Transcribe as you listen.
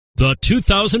The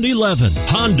 2011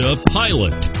 Honda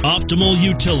Pilot. Optimal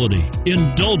utility,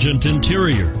 indulgent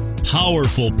interior,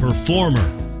 powerful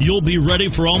performer. You'll be ready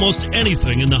for almost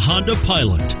anything in the Honda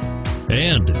Pilot.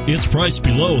 And it's priced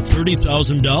below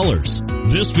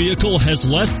 $30,000. This vehicle has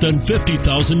less than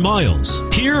 50,000 miles.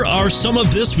 Here are some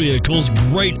of this vehicle's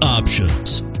great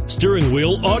options: steering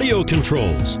wheel audio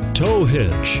controls, tow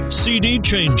hitch, CD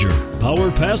changer,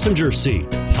 power passenger seat,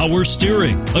 power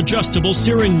steering, adjustable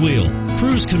steering wheel,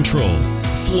 cruise control,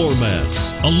 floor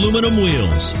mats, aluminum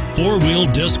wheels, four-wheel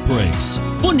disc brakes.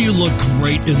 Wouldn't you look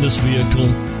great in this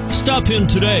vehicle? Stop in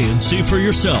today and see for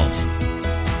yourself.